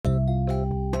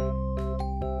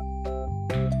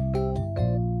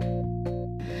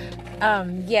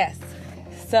Yes.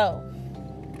 So,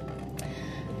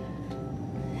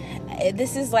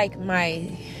 this is like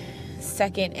my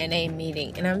second NA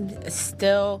meeting, and I'm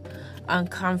still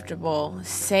uncomfortable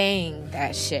saying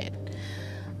that shit.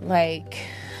 Like,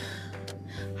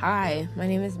 hi, my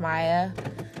name is Maya.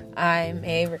 I'm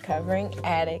a recovering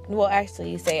addict. Well,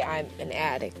 actually, you say I'm an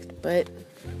addict, but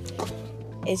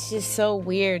it's just so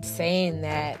weird saying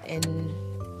that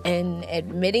and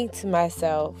admitting to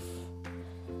myself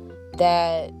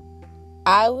that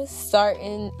I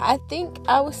think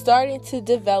I was starting to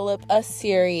develop a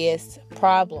serious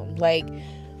problem. Like,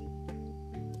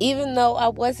 even though I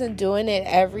wasn't doing it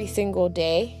every single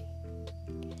day,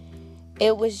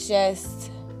 it was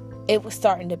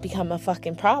starting to become a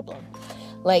fucking problem.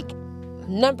 Like,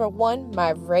 number one,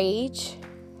 my rage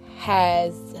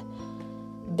has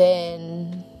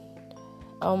been,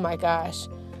 oh my gosh,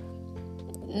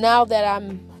 now that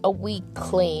I'm a week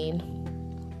clean,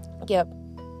 yep,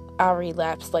 I'll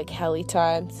relapse like helly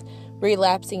times.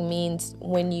 Relapsing means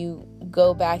when you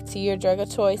go back to your drug of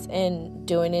choice and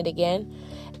doing it again,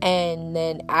 and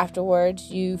then afterwards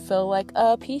you feel like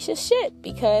a piece of shit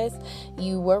because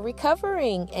you were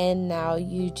recovering and now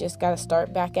you just gotta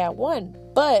start back at one.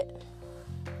 But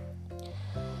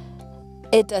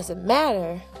it doesn't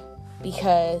matter,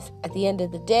 because at the end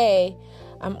of the day,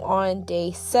 I'm on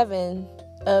day 7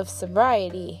 of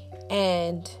sobriety,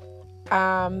 and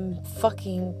I'm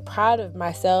fucking proud of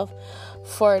myself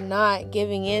for not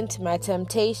giving in to my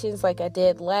temptations like I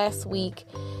did last week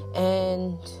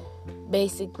and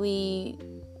basically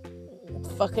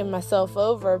fucking myself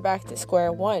over back to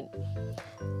square one.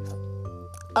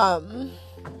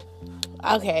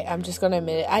 Okay, I'm just gonna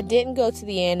admit it. I didn't go to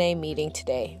the NA meeting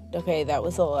today. Okay, that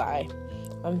was a lie.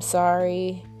 I'm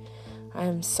sorry.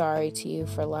 I'm sorry to you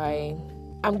for lying.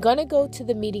 I'm gonna go to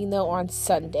the meeting though on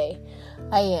Sunday.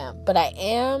 I am. But I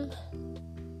am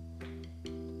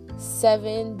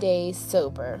 7 days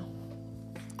sober.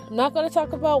 I'm not gonna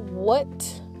talk about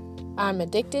what I'm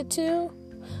addicted to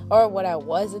or what I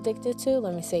was addicted to.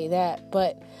 Let me say that.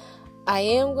 But I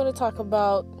am gonna talk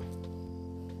about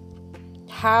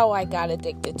how I got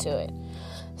addicted to it.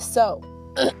 So,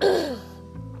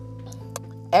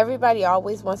 everybody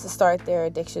always wants to start their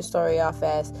addiction story off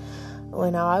as,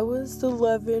 when I was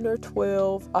 11 or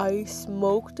 12, I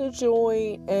smoked a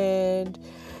joint and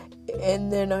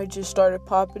then I just started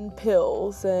popping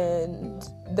pills and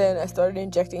then I started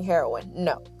injecting heroin.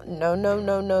 No.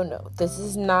 This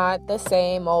is not the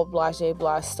same old blah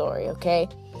blah story, okay?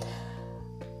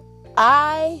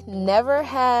 I never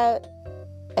had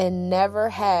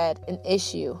an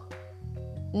issue.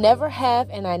 Never have,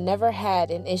 and I never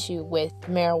had an issue with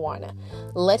marijuana.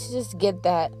 Let's just get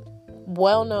that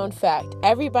well-known fact.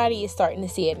 Everybody is starting to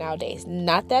see it nowadays.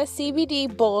 Not that CBD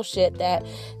bullshit that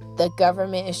the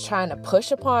government is trying to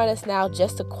push upon us now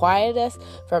just to quiet us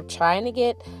from trying to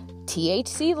get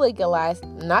THC legalized.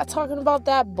 I'm not talking about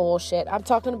that bullshit. I'm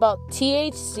talking about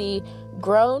THC,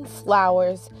 grown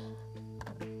flowers,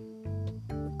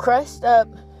 crushed up,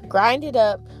 grinded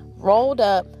up, rolled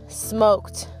up,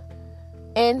 smoked,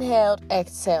 inhaled,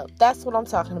 exhaled. That's what I'm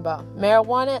talking about.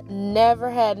 Marijuana, never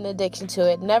had an addiction to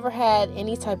it. Never had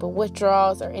any type of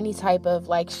withdrawals or any type of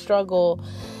struggle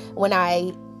when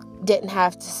I didn't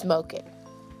have to smoke it.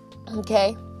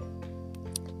 Okay?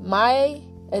 My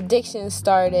addiction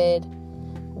started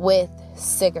with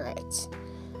cigarettes.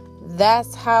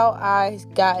 That's how I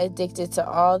got addicted to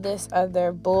all this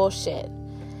other bullshit.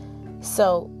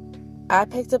 So, I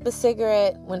picked up a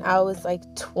cigarette when I was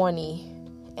 20.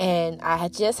 And I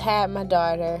had just had my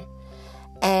daughter,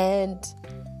 and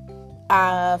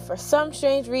for some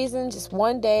strange reason, just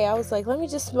one day, I was like, let me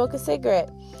just smoke a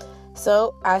cigarette.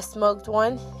 So I smoked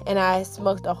one, and I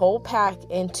smoked a whole pack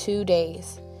in 2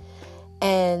 days.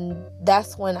 And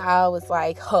that's when I was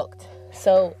hooked.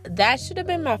 So that should have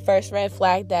been my first red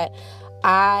flag that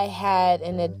I had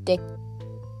an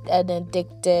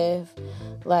addictive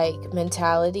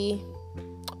mentality.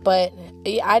 But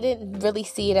I didn't really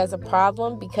see it as a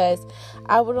problem because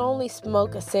I would only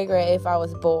smoke a cigarette if I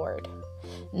was bored.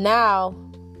 Now,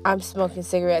 I'm smoking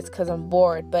cigarettes because I'm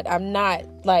bored, but I'm not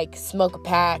smoke a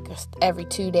pack every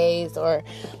 2 days or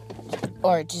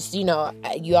just,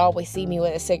 you always see me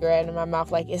with a cigarette in my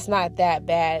mouth. It's not that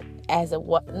bad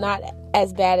not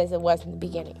as bad as it was in the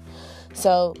beginning.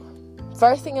 So,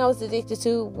 first thing I was addicted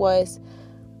to was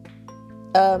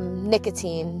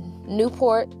nicotine,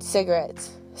 Newport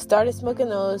cigarettes. Started smoking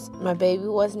those. My baby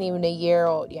wasn't even a year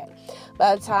old yet.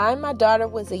 By the time my daughter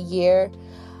was a year,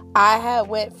 I had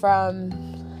went from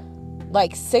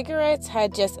cigarettes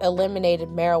had just eliminated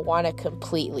marijuana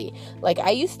completely.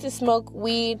 I used to smoke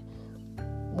weed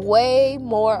way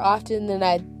more often than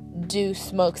I do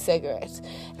smoke cigarettes.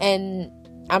 And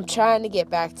I'm trying to get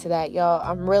back to that, y'all.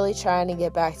 I'm really trying to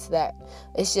get back to that.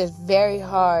 It's just very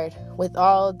hard with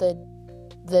all the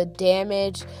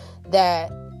damage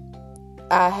that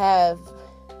I have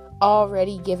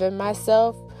already given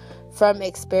myself from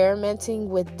experimenting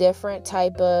with different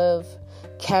type of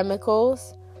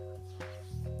chemicals.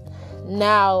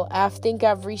 Now, I think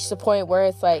I've reached the point where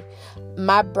it's like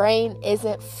my brain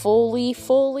isn't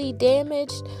fully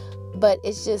damaged, but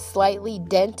it's just slightly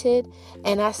dented,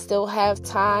 and I still have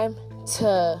time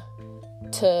to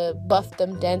buff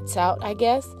them dents out, I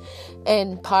guess,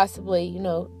 and possibly,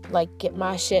 like get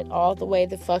my shit all the way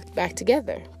the fuck back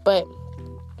together. But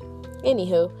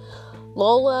anywho,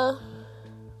 Lola,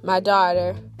 my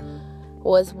daughter,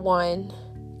 was 1,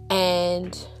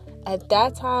 and at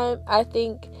that time, I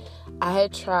think I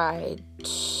had tried,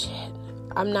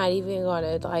 I'm not even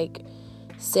gonna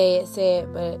say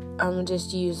it, but I'm gonna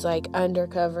just use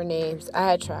undercover names.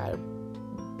 I had tried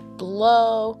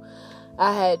Blow,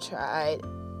 I had tried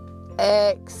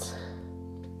X,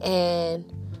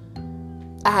 and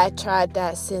I had tried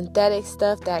that synthetic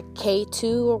stuff, that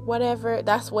K2 or whatever.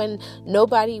 That's when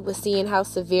nobody was seeing how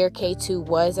severe K2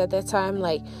 was at that time.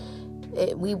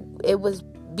 It was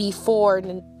before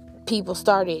people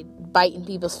started biting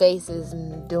people's faces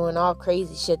and doing all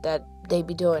crazy shit that they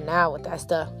be doing now with that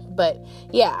stuff. But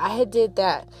yeah, I had did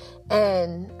that,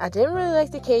 and I didn't really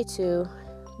like the K2,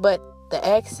 but the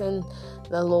X and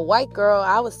the little white girl,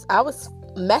 I was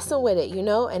messing with it,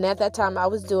 and at that time I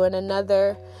was doing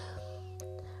another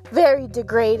very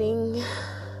degrading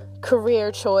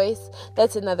career choice.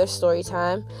 That's another story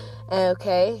time.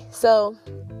 Okay, so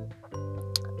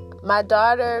my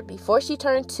daughter, before she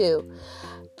turned 2,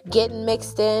 getting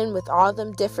mixed in with all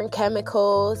them different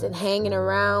chemicals and hanging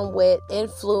around with not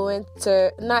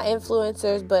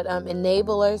influencers, but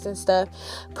enablers and stuff,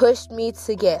 pushed me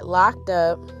to get locked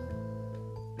up,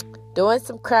 doing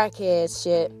some crackhead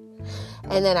shit.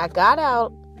 And then I got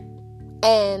out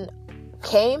and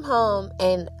came home,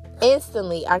 and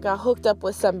instantly I got hooked up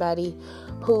with somebody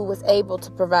who was able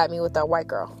to provide me with that white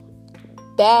girl.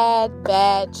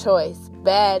 Bad choice.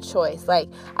 I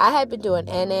had been doing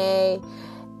NA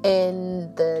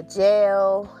in the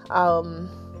jail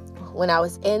when I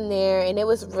was in there, and it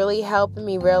was really helping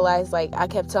me realize, I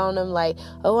kept telling them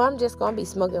oh, I'm just gonna be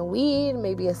smoking weed,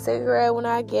 maybe a cigarette when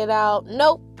I get out.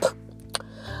 Nope.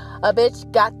 A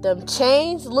bitch got them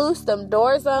chains loose, them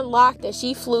doors unlocked, and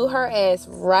she flew her ass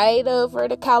right over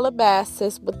to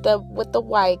Calabasas with the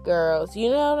white girls. You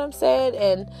know what I'm saying?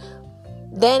 And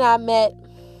then I met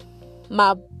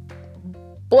my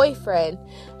boyfriend,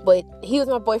 but he was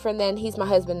my boyfriend then, he's my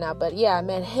husband now. But yeah, I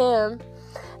met him,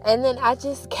 and then I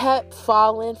just kept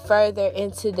falling further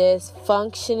into this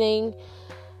functioning,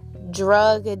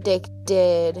 drug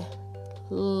addicted,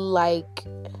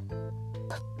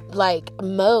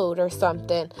 mode or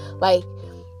something.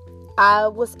 I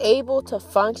was able to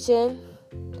function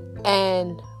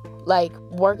and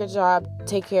work a job,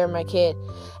 take care of my kid,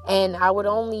 and I would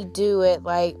only do it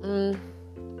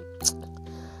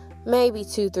maybe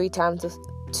 2-3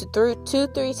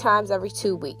 times every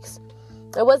 2 weeks.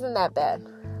 It wasn't that bad.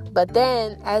 But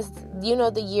then, as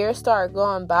the years start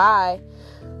going by,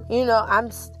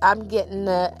 I'm getting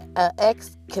a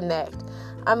X Connect,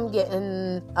 I'm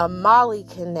getting a Molly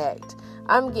Connect,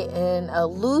 I'm getting a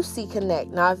Lucy Connect.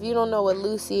 Now, if you don't know what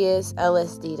Lucy is,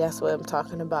 LSD, that's what I'm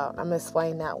talking about. I'm gonna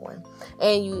explain that one.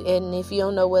 And if you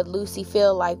don't know what Lucy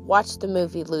feel like, watch the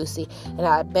movie Lucy, and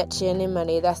I bet you any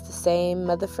money that's the same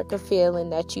motherfucking feeling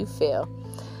that you feel.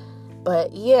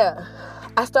 But yeah,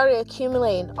 I started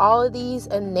accumulating all of these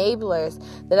enablers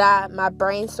that my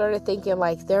brain started thinking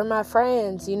they're my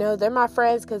friends, they're my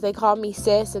friends because they call me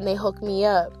sis and they hook me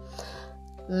up.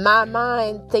 My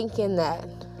mind thinking that.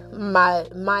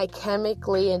 My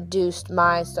chemically induced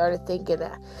mind started thinking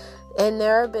that. And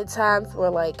there have been times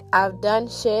where I've done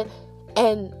shit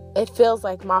and it feels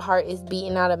like my heart is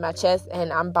beating out of my chest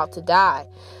and I'm about to die.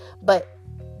 But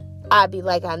I'd be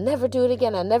I never do it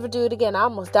again. I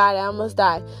almost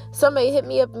died. Somebody hit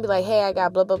me up and be hey, I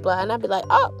got blah, blah, blah. And I'd be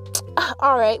oh,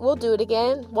 all right, we'll do it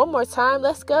again. One more time.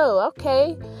 Let's go.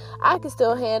 Okay. I can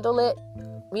still handle it.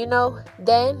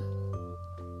 Then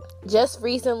just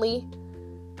recently,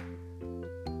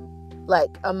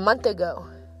 a month ago,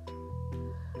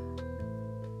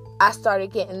 I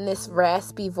started getting this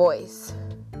raspy voice.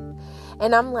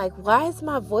 And I'm why is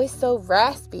my voice so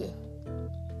raspy?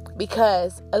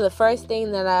 Because of the first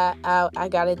thing that I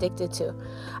got addicted to.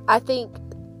 I think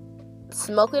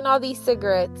smoking all these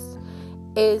cigarettes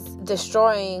is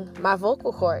destroying my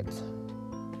vocal cords.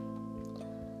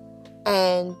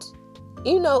 And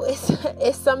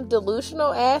it's some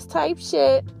delusional ass type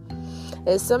shit.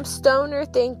 It's some stoner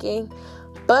thinking.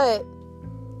 But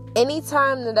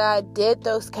anytime that I did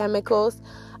those chemicals,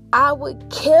 I would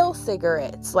kill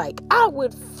cigarettes. Like, I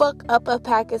would fuck up a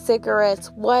pack of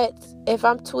cigarettes. What? If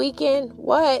I'm tweaking,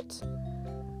 what?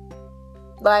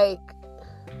 Like,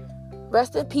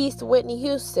 rest in peace to Whitney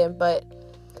Houston. But,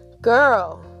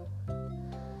 girl,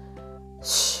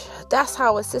 that's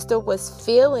how a sister was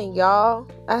feeling, y'all.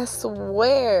 I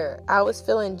swear. I was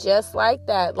feeling just like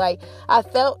that. Like, I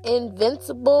felt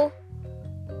invincible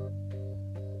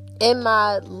in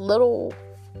my little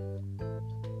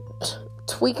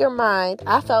tweaker mind.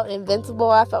 I felt invincible.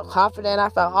 I felt confident. I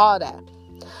felt all that.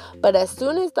 But as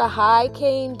soon as the high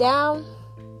came down,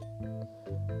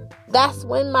 that's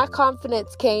when my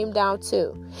confidence came down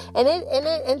too.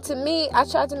 And to me, I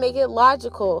tried to make it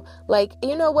logical. Like,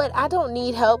 you know what? I don't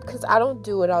need help because I don't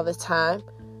do it all the time.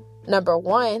 Number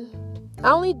one,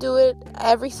 I only do it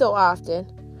every so often.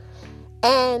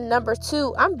 And number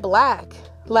two, I'm black.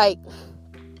 Like,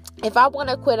 if I want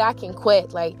to quit, I can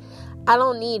quit. Like, I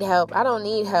don't need help.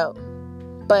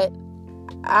 But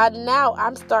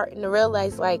I'm starting to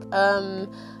realize, like,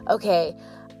 okay,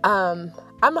 I'm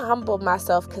gonna humble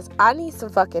myself because I need some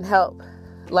fucking help.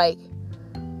 Like,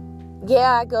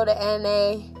 yeah, I go to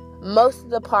NA. Most of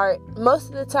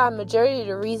the time, majority of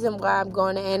the reason why I'm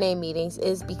going to NA meetings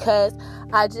is because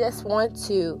I just want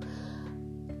to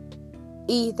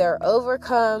either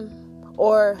overcome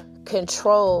or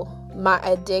control my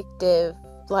addictive,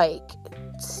 like,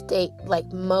 state, like,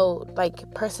 mode,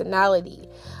 like, personality.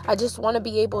 I just want to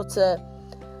be able to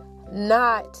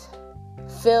not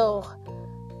feel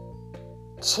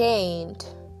chained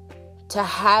to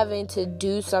having to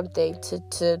do something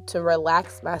to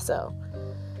relax myself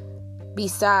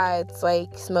besides,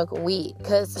 like, smoking weed.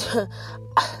 Because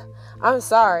I'm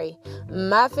sorry,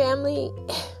 my family,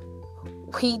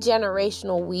 we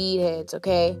generational weed heads,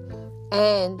 okay?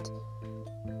 And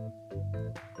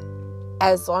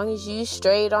as long as you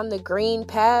strayed on the green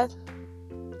path,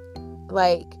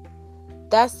 like,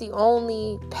 that's the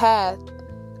only path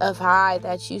of high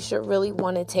that you should really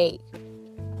want to take.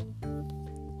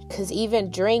 Because even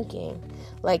drinking,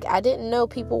 like, I didn't know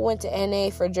people went to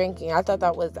NA for drinking. I thought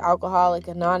that was Alcoholics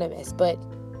Anonymous. But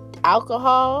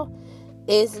alcohol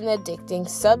is an addicting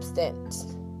substance.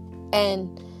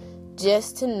 And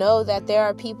just to know that there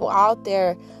are people out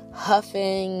there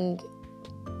huffing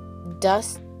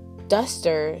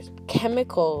duster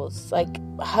chemicals, like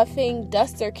huffing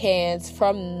duster cans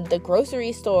from the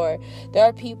grocery store. There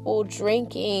are people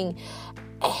drinking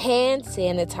hand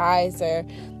sanitizer.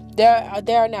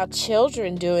 There are now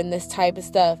children doing this type of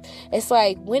stuff. It's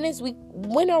like, when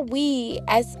are we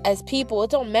as people, it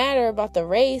don't matter about the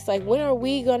race, like, when are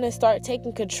we gonna start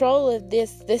taking control of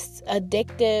this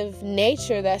addictive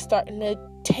nature that's starting to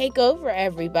take over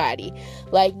everybody?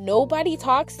 Like, nobody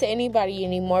talks to anybody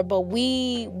anymore, but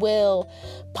we will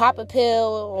pop a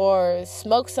pill or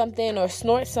smoke something or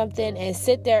snort something and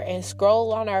sit there and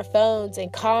scroll on our phones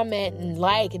and comment and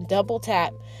like and double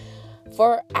tap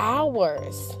for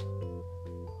hours,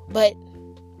 but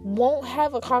won't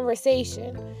have a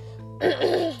conversation,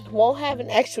 won't have an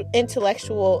actual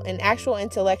intellectual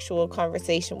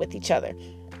conversation with each other.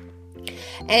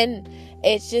 And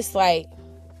it's just like,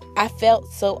 I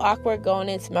felt so awkward going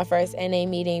into my first NA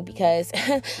meeting because,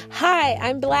 hi,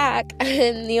 I'm black.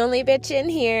 I'm the only bitch in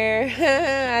here.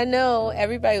 I know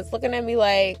everybody was looking at me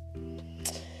like,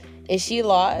 is she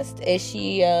lost? Is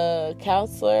she a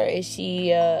counselor? Is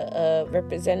she a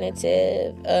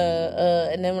representative?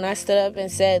 And then when I stood up and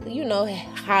said,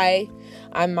 hi,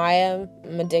 I'm Maya.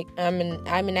 I'm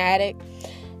an addict.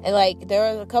 And, like,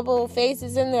 there was a couple of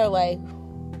faces in there like,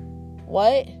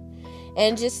 what?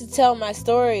 And just to tell my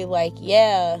story, like,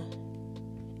 yeah,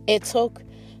 it took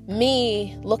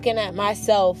me looking at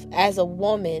myself as a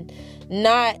woman,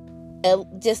 not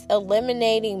just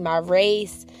eliminating my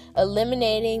race,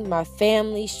 eliminating my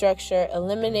family structure,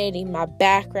 eliminating my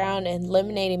background, and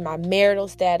eliminating my marital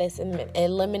status, and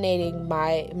eliminating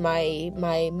my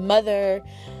mother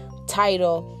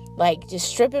title, like, just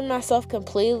stripping myself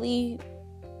completely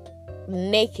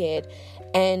naked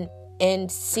and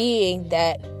seeing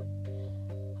that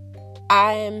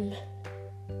I'm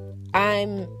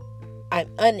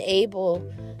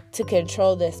unable to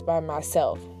control this by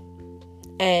myself.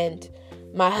 And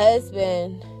my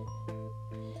husband,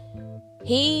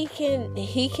 he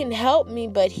can help me,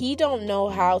 but he don't know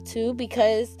how to,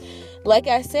 because, like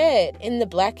I said, in the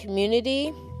black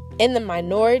community, in the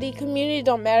minority community,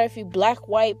 don't matter if you black,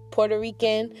 white, Puerto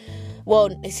Rican, well,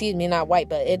 excuse me, not white,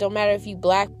 but it don't matter if you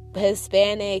black,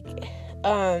 Hispanic,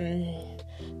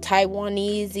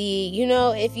 Taiwanese. You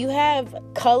know, if you have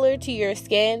color to your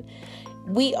skin,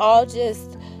 we all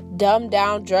just dumb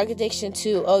down drug addiction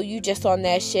to, oh, you just on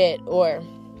that shit, or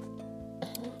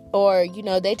you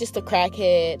know, they just a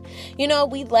crackhead. You know,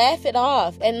 we laugh it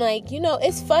off, and like, you know,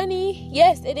 it's funny.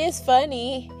 Yes, it is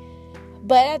funny,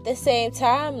 but at the same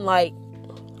time, like,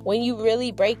 when you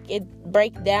really break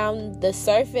down the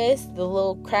surface, the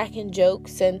little cracking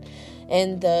jokes and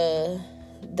the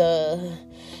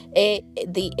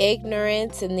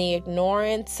ignorance and the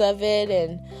ignorance of it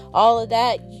and all of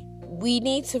that, we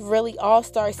need to really all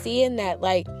start seeing that,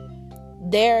 like,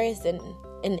 there is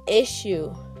an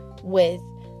issue with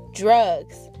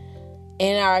drugs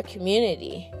in our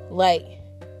community. Like,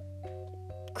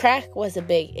 crack was a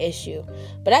big issue,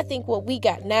 but I think what we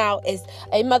got now is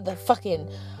a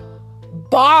motherfucking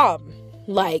bomb.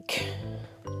 Like,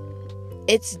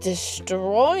 it's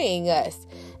destroying us,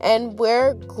 and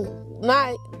we're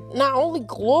not only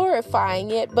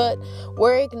glorifying it, but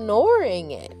we're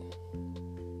ignoring it.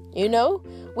 You know,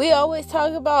 we always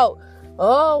talk about,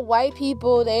 oh, white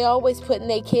people, they always putting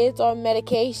their kids on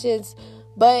medications,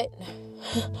 but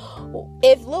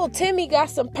if little Timmy got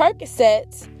some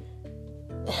Percocets,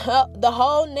 the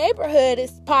whole neighborhood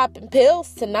is popping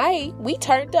pills tonight. We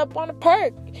turned up on a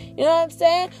perk. You know what I'm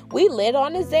saying? We lit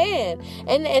on a Xan.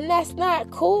 And that's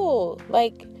not cool.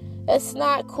 Like, that's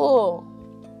not cool.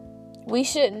 We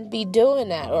shouldn't be doing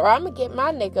that. Or I'm going to get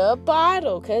my nigga a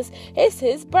bottle because it's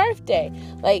his birthday.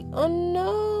 Like, oh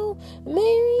no,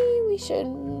 maybe we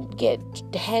shouldn't get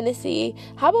Hennessy.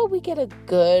 How about we get a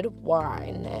good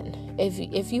wine then?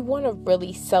 If you want to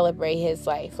really celebrate his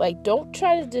life, like, don't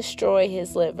try to destroy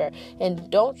his liver, and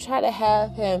don't try to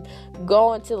have him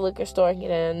go into the liquor store and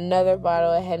get another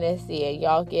bottle of Hennessy and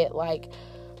y'all get like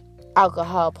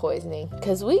alcohol poisoning.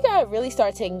 Because we gotta really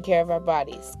start taking care of our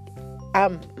bodies.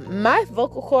 My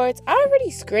vocal cords, I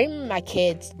already scream at my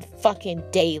kids fucking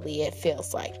daily, it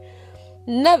feels like.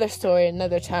 Another story,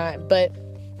 another time. But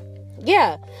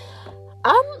yeah,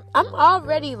 I'm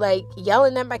already like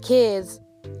yelling at my kids,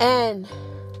 and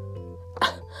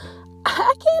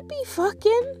I can't be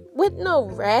fucking with no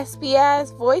raspy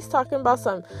ass voice talking about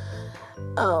some,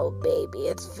 oh baby,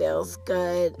 it feels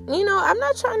good. You know, I'm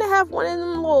not trying to have one of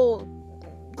them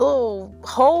little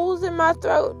holes in my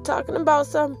throat talking about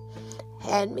some,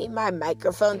 hand me my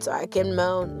microphone so I can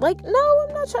moan. Like, no,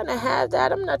 I'm not trying to have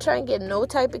that. I'm not trying to get no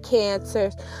type of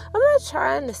cancers. I'm not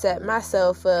trying to set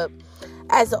myself up.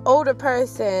 As an older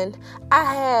person, I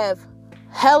have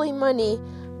helly money,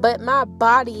 but my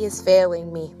body is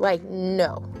failing me. Like,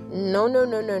 no.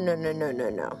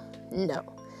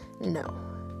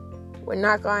 We're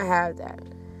not going to have that.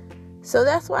 So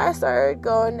that's why I started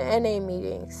going to NA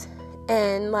meetings.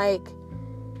 And, like,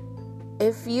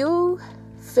 if you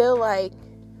feel like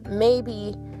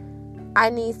maybe I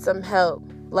need some help,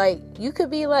 like, you could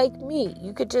be like me.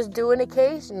 You could just do it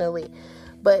occasionally.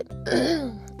 But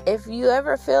if you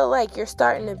ever feel like you're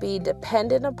starting to be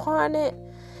dependent upon it,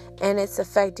 and it's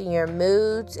affecting your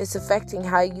moods, it's affecting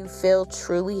how you feel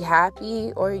truly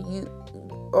happy, or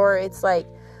it's like,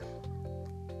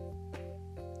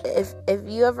 if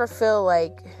you ever feel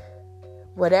like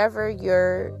whatever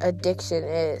your addiction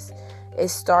is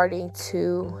starting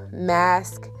to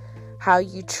mask how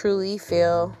you truly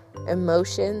feel,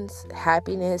 emotions,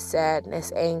 happiness,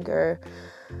 sadness, anger,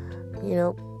 you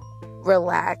know,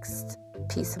 relaxed,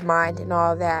 peace of mind and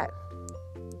all that,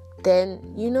 then,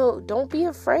 you know, don't be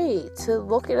afraid to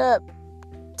look it up,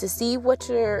 to see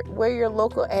where your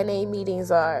local NA meetings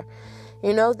are.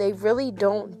 You know, they really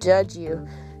don't judge you.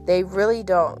 They really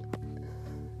don't.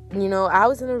 You know, I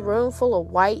was in a room full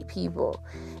of white people,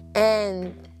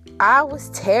 and I was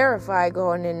terrified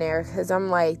going in there, because I'm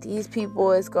like, these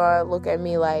people is gonna look at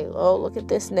me like, oh, look at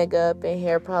this nigga up in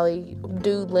here, probably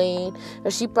do lean, or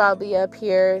she probably up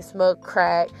here smoke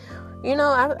crack. You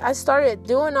know, I started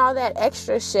doing all that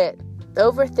extra shit,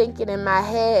 overthinking in my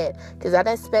head, because I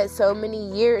done spent so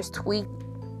many years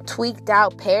tweaked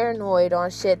out, paranoid on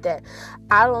shit that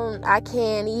I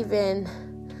can't even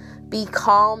be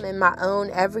calm in my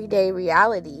own everyday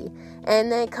reality.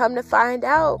 And then come to find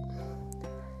out,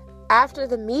 after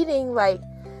the meeting, like,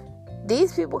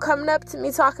 these people coming up to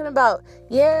me talking about,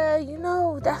 yeah, you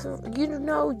know,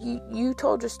 you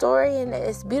told your story and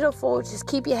it's beautiful, just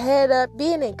keep your head up,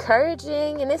 being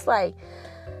encouraging. And it's like,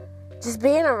 just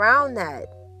being around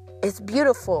that, it's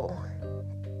beautiful.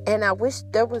 And I wish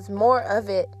there was more of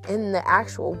it in the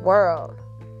actual world.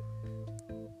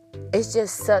 It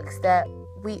just sucks that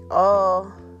we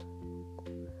all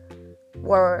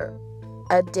were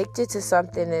addicted to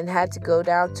something and had to go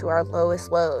down to our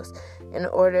lowest lows in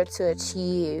order to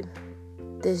achieve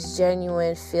this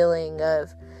genuine feeling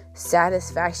of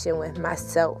satisfaction with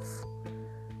myself.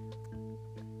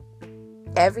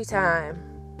 Every time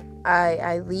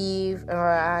I leave or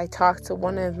I talk to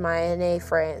one of my NA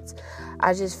friends,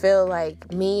 I just feel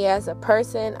like me as a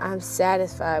person, I'm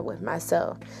satisfied with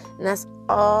myself. And that's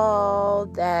all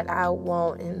that I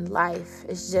want in life.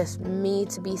 It's just me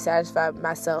to be satisfied with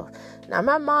myself. Not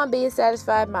my mom being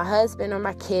satisfied, my husband or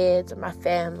my kids or my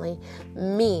family.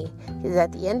 Me. Because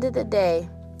at the end of the day,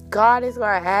 God is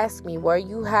going to ask me, were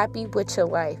you happy with your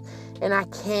life? And I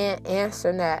can't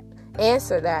answer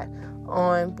that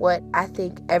on what I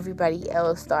think everybody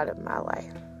else thought of my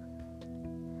life.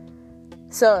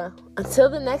 So, until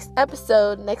the next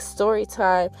episode, next story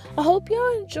time, I hope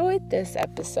y'all enjoyed this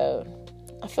episode.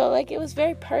 I felt like it was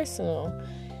very personal.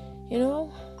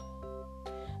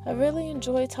 I really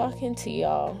enjoy talking to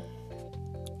y'all.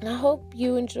 And I hope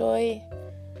you enjoy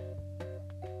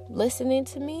listening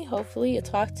to me. Hopefully you'll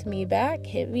talk to me back.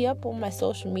 Hit me up on my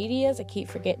social medias. I keep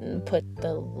forgetting to put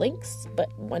the links, but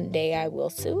one day I will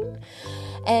soon.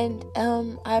 And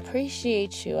I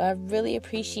appreciate you. I really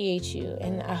appreciate you.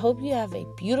 And I hope you have a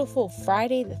beautiful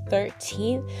Friday the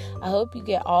 13th. I hope you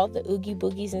get all the oogie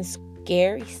boogies and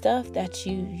scary stuff that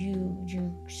you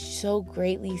so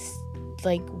greatly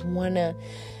want to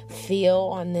feel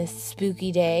on this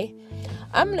spooky day.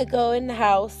 I'm going to go in the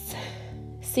house,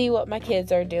 see what my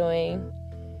kids are doing.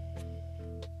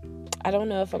 I don't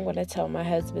know if I'm going to tell my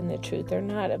husband the truth or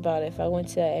not about if I went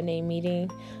to a NA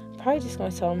meeting. I'm probably just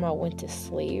going to tell him I went to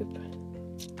sleep.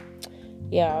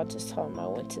 Yeah, I'll just tell him I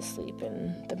went to sleep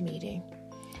in the meeting.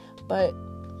 But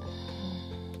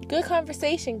good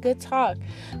conversation, good talk.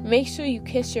 Make sure you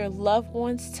kiss your loved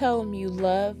ones. Tell them you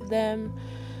love them.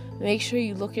 Make sure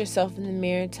you look yourself in the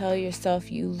mirror and tell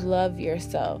yourself you love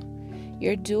yourself.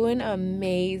 You're doing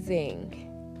amazing.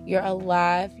 You're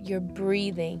alive. You're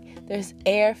breathing. There's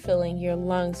air filling your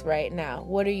lungs right now.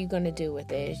 What are you going to do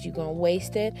with it? Is you going to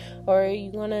waste it or are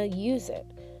you going to use it?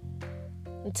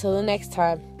 Until the next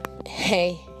time,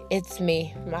 hey, it's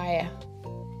me, Maya.